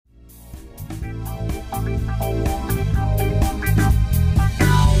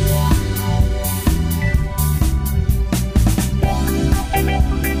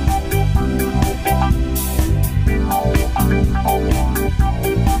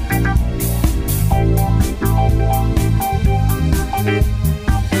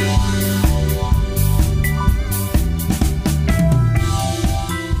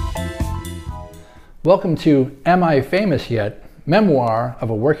Welcome to Am I Famous Yet? Memoir of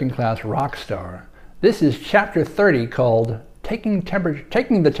a Working Class Rock Star. This is chapter 30 called Taking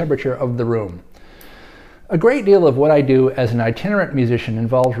the Temperature of the Room. A great deal of what I do as an itinerant musician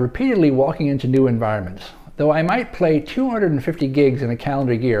involves repeatedly walking into new environments. Though I might play 250 gigs in a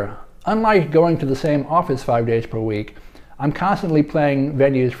calendar year, unlike going to the same office 5 days per week, I'm constantly playing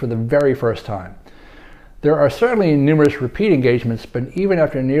venues for the very first time. There are certainly numerous repeat engagements, but even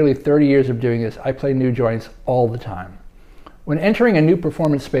after nearly 30 years of doing this, I play new joints all the time. When entering a new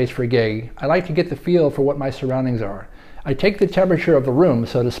performance space for a gig, I like to get the feel for what my surroundings are. I take the temperature of the room,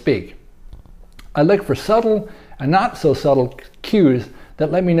 so to speak. I look for subtle and not so subtle cues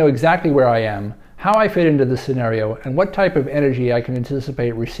that let me know exactly where I am, how I fit into the scenario, and what type of energy I can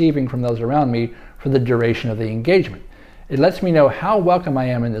anticipate receiving from those around me for the duration of the engagement. It lets me know how welcome I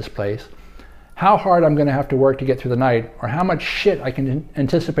am in this place, how hard I'm going to have to work to get through the night, or how much shit I can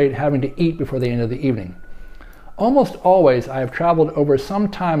anticipate having to eat before the end of the evening. Almost always I have traveled over some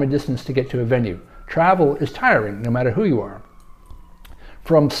time and distance to get to a venue. Travel is tiring, no matter who you are.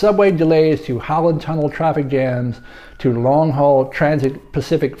 From subway delays to Holland Tunnel traffic jams to long-haul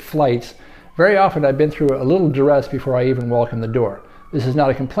Trans-Pacific flights, very often I've been through a little duress before I even walk in the door. This is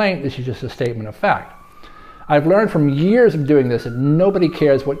not a complaint, this is just a statement of fact. I've learned from years of doing this that nobody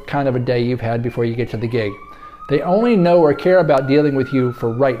cares what kind of a day you've had before you get to the gig. They only know or care about dealing with you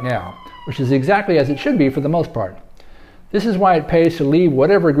for right now, which is exactly as it should be for the most part. This is why it pays to leave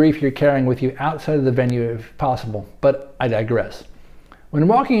whatever grief you're carrying with you outside of the venue if possible, but I digress. When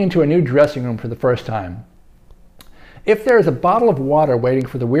walking into a new dressing room for the first time, if there is a bottle of water waiting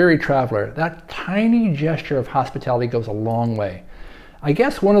for the weary traveler, that tiny gesture of hospitality goes a long way. I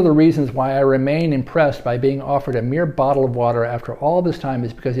guess one of the reasons why I remain impressed by being offered a mere bottle of water after all this time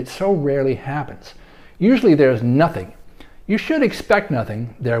is because it so rarely happens. Usually there's nothing. You should expect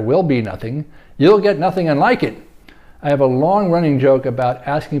nothing. There will be nothing. You'll get nothing unlike it. I have a long-running joke about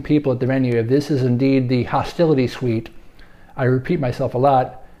asking people at the venue if this is indeed the hostility suite. I repeat myself a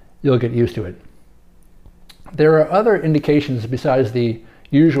lot. You'll get used to it. There are other indications besides the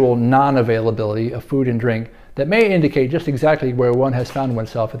usual non-availability of food and drink that may indicate just exactly where one has found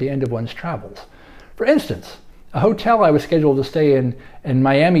oneself at the end of one's travels. For instance, a hotel I was scheduled to stay in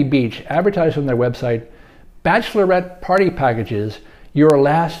Miami Beach advertised on their website, "Bachelorette party packages, your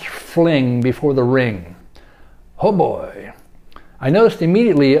last fling before the ring." Oh boy. I noticed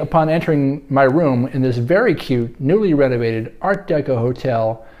immediately upon entering my room in this very cute, newly renovated Art Deco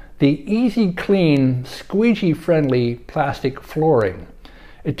hotel, the easy clean, squeegee-friendly plastic flooring.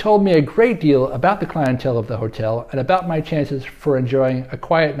 It told me a great deal about the clientele of the hotel and about my chances for enjoying a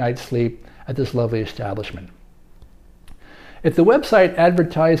quiet night's sleep at this lovely establishment. If the website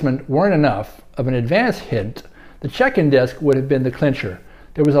advertisement weren't enough of an advance hint, the check-in desk would have been the clincher.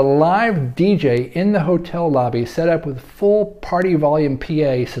 There was a live DJ in the hotel lobby set up with full party volume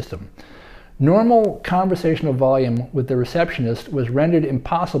PA system. Normal conversational volume with the receptionist was rendered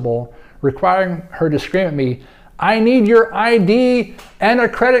impossible, requiring her to scream at me, "I need your ID and a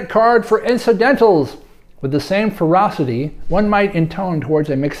credit card for incidentals," with the same ferocity one might intone towards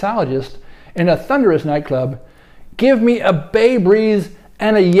a mixologist in a thunderous nightclub. "Give me a Bay Breeze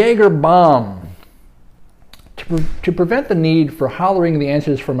and a Jaeger bomb." To prevent the need for hollering the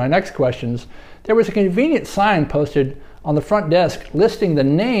answers for my next questions, there was a convenient sign posted on the front desk listing the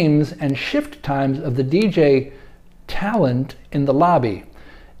names and shift times of the DJ talent in the lobby.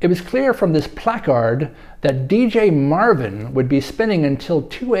 It was clear from this placard that DJ Marvin would be spinning until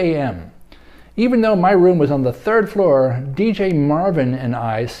 2 a.m. Even though my room was on the 3rd floor, DJ Marvin and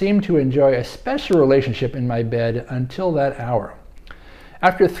I seemed to enjoy a special relationship in my bed until that hour.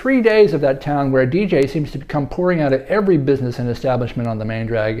 After 3 days of that town where a DJ seems to come pouring out of every business and establishment on the main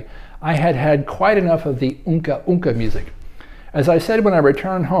drag, I had had quite enough of the Unka Unka music. As I said when I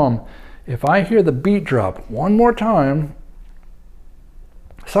returned home, if I hear the beat drop one more time,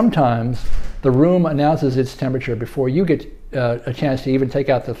 sometimes the room announces its temperature before you get a chance to even take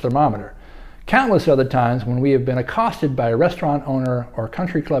out the thermometer. Countless other times when we have been accosted by a restaurant owner or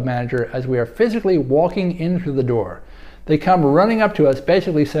country club manager as we are physically walking in through the door. They come running up to us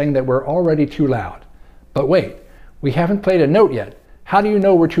basically saying that we're already too loud. But wait, we haven't played a note yet. How do you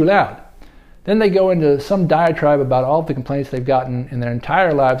know we're too loud? Then they go into some diatribe about all the complaints they've gotten in their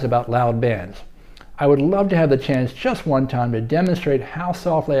entire lives about loud bands. I would love to have the chance just one time to demonstrate how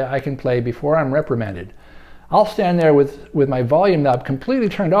softly I can play before I'm reprimanded. I'll stand there with my volume knob completely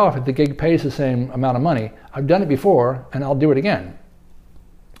turned off if the gig pays the same amount of money. I've done it before, and I'll do it again.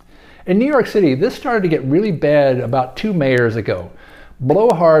 In New York City, this started to get really bad about 2 mayors ago.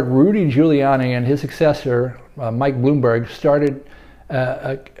 Blowhard Rudy Giuliani and his successor, Mike Bloomberg,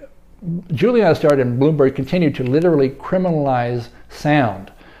 Giuliani started and Bloomberg continued to literally criminalize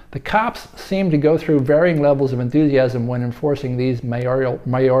sound. The cops seem to go through varying levels of enthusiasm when enforcing these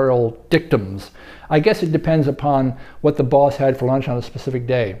mayoral dictums. I guess it depends upon what the boss had for lunch on a specific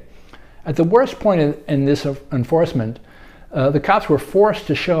day. At the worst point in this enforcement, the cops were forced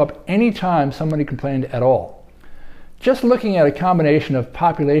to show up any time somebody complained at all. Just looking at a combination of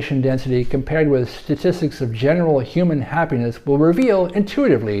population density compared with statistics of general human happiness will reveal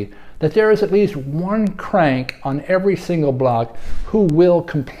intuitively that there is at least one crank on every single block who will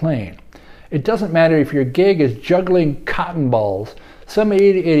complain. It doesn't matter if your gig is juggling cotton balls, some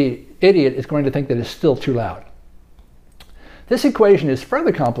idiot is going to think that it's still too loud. This equation is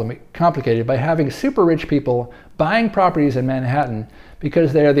further complicated by having super rich people buying properties in Manhattan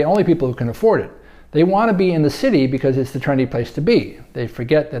because they are the only people who can afford it. They want to be in the city because it's the trendy place to be. They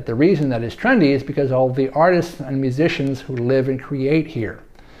forget that the reason that it's trendy is because all the artists and musicians who live and create here.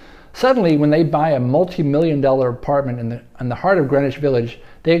 Suddenly, when they buy a multi-million-dollar apartment in the heart of Greenwich Village,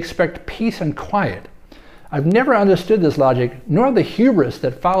 they expect peace and quiet. I've never understood this logic, nor the hubris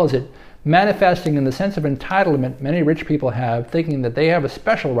that follows it, manifesting in the sense of entitlement many rich people have, thinking that they have a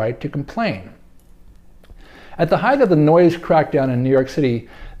special right to complain. At the height of the noise crackdown in New York City,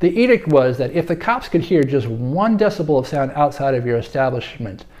 the edict was that if the cops could hear just 1 decibel of sound outside of your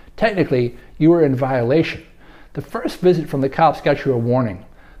establishment, technically you were in violation. The first visit from the cops got you a warning.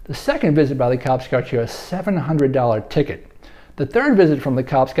 The second visit by the cops got you a $700 ticket. The third visit from the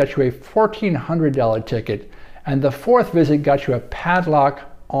cops got you a $1,400 ticket. And the fourth visit got you a padlock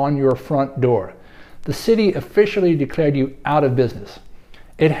on your front door. The city officially declared you out of business.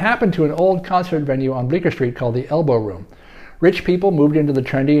 It happened to an old concert venue on Bleecker Street called the Elbow Room. Rich people moved into the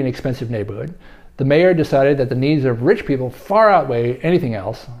trendy and expensive neighborhood. The mayor decided that the needs of rich people far outweigh anything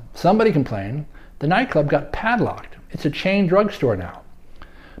else. Somebody complained. The nightclub got padlocked. It's a chain drugstore now.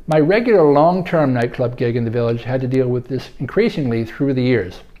 My regular long-term nightclub gig in the village had to deal with this increasingly through the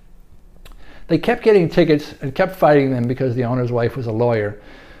years. They kept getting tickets and kept fighting them because the owner's wife was a lawyer.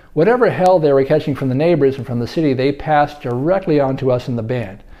 Whatever hell they were catching from the neighbors and from the city, they passed directly on to us in the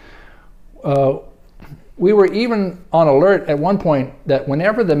band. We were even on alert at one point that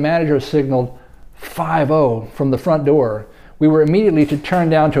whenever the manager signaled 5-0 from the front door, we were immediately to turn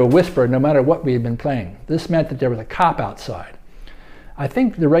down to a whisper no matter what we had been playing. This meant that there was a cop outside. I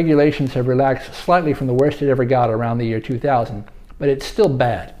think the regulations have relaxed slightly from the worst it ever got around the year 2000, but it's still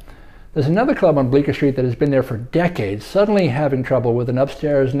bad. There's another club on Bleecker Street that has been there for decades, suddenly having trouble with an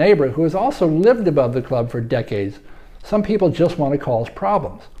upstairs neighbor who has also lived above the club for decades. Some people just want to cause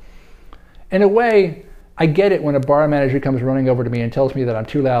problems. In a way, I get it when a bar manager comes running over to me and tells me that I'm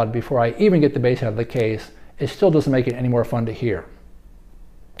too loud before I even get the bass out of the case. It still doesn't make it any more fun to hear.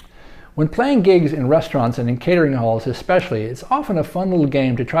 When playing gigs in restaurants and in catering halls especially, it's often a fun little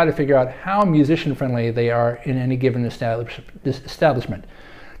game to try to figure out how musician-friendly they are in any given establishment.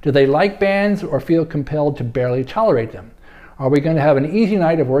 Do they like bands or feel compelled to barely tolerate them? Are we going to have an easy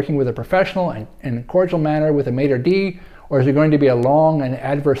night of working with a professional and in a cordial manner with a maitre d', or is it going to be a long and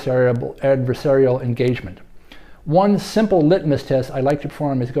adversarial engagement? One simple litmus test I like to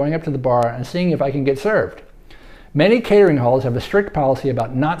perform is going up to the bar and seeing if I can get served. Many catering halls have a strict policy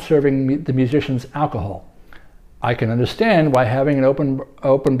about not serving the musicians alcohol. I can understand why having an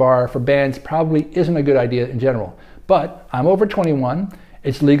open bar for bands probably isn't a good idea in general, but I'm over 21.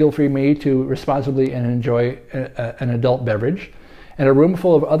 It's legal for me to responsibly and enjoy an adult beverage. In a room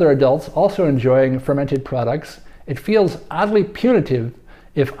full of other adults also enjoying fermented products, it feels oddly punitive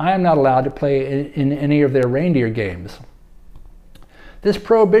if I am not allowed to play in any of their reindeer games. This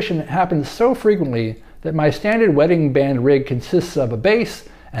prohibition happens so frequently that my standard wedding band rig consists of a bass,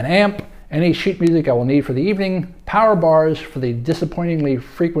 an amp, any sheet music I will need for the evening, power bars for the disappointingly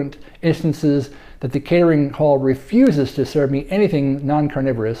frequent instances that the catering hall refuses to serve me anything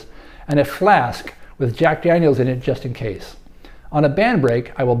non-carnivorous, and a flask with Jack Daniels in it just in case. On a band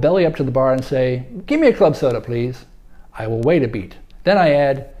break, I will belly up to the bar and say, "Give me a club soda, please." I will wait a beat. Then I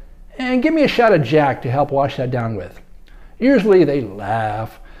add, "And give me a shot of Jack to help wash that down with." Usually they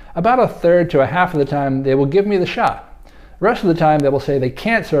laugh. About a third to a half of the time, they will give me the shot. The rest of the time, they will say they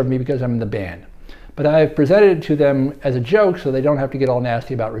can't serve me because I'm in the band. But I've presented it to them as a joke so they don't have to get all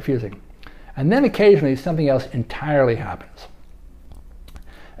nasty about refusing. And then occasionally something else entirely happens.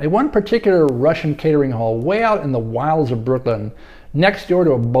 At one particular Russian catering hall way out in the wilds of Brooklyn, next door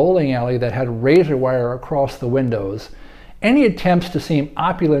to a bowling alley that had razor wire across the windows, any attempts to seem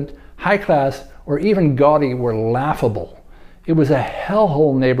opulent, high class, or even gaudy were laughable. It was a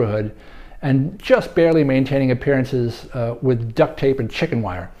hellhole neighborhood and just barely maintaining appearances with duct tape and chicken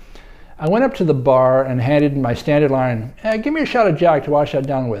wire. I went up to the bar and handed in my standard line, "Give me a shot of Jack to wash that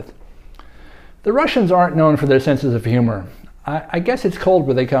down with." The Russians aren't known for their senses of humor. I guess it's cold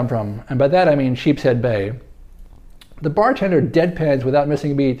where they come from, and by that I mean Sheepshead Bay. The bartender deadpans without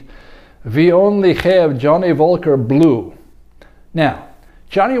missing a beat, "We only have Johnny Walker Blue." Now,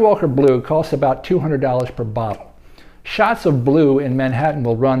 Johnny Walker Blue costs about $200 per bottle. Shots of blue in Manhattan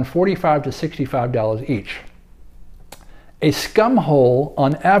will run $45 to $65 each. A scum hole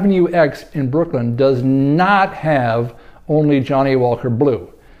on Avenue X in Brooklyn does not have only Johnny Walker Blue.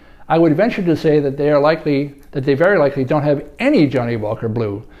 I would venture to say that they very likely don't have any Johnny Walker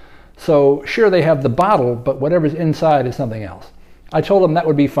Blue. So sure, they have the bottle, but whatever's inside is something else. I told him that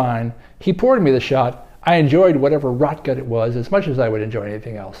would be fine. He poured me the shot. I enjoyed whatever rot gut it was as much as I would enjoy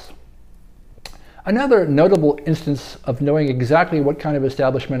anything else. Another notable instance of knowing exactly what kind of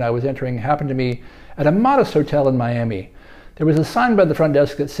establishment I was entering happened to me at a modest hotel in Miami. There was a sign by the front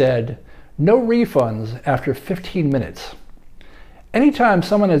desk that said, "No refunds after 15 minutes." Anytime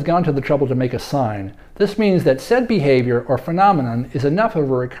someone has gone to the trouble to make a sign, this means that said behavior or phenomenon is enough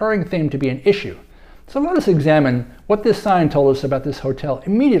of a recurring theme to be an issue. So let us examine what this sign told us about this hotel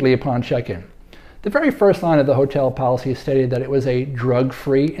immediately upon check-in. The very first line of the hotel policy stated that it was a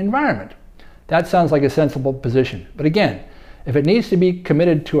drug-free environment. That sounds like a sensible position, but again, if it needs to be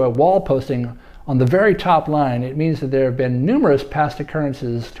committed to a wall posting on the very top line, it means that there have been numerous past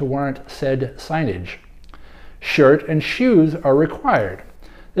occurrences to warrant said signage. Shirt and shoes are required.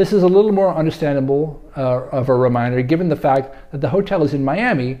 This is a little more understandable of a reminder given the fact that the hotel is in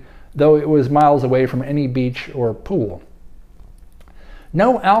Miami, though it was miles away from any beach or pool.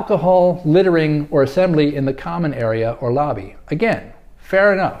 No alcohol, littering, or assembly in the common area or lobby. Again,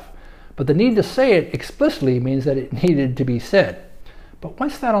 fair enough, but the need to say it explicitly means that it needed to be said. But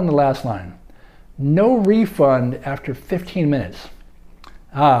what's that on the last line? No refund after 15 minutes.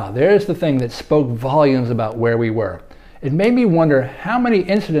 There's the thing that spoke volumes about where we were. It made me wonder how many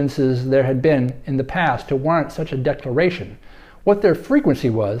incidences there had been in the past to warrant such a declaration, what their frequency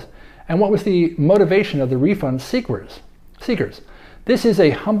was, and what was the motivation of the refund seekers. This was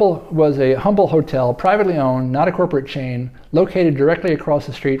a humble hotel, privately owned, not a corporate chain, located directly across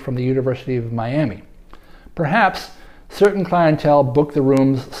the street from the University of Miami. Perhaps certain clientele booked the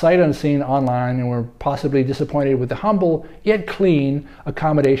rooms sight unseen online and were possibly disappointed with the humble yet clean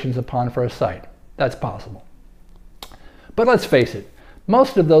accommodations upon first sight. That's possible. But let's face it,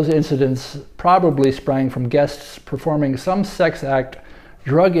 most of those incidents probably sprang from guests performing some sex act,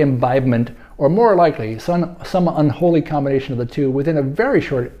 drug imbibement, or more likely, some unholy combination of the two within a very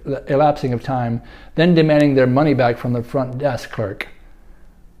short elapsing of time, then demanding their money back from the front desk clerk.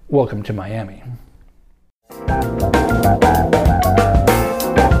 Welcome to Miami.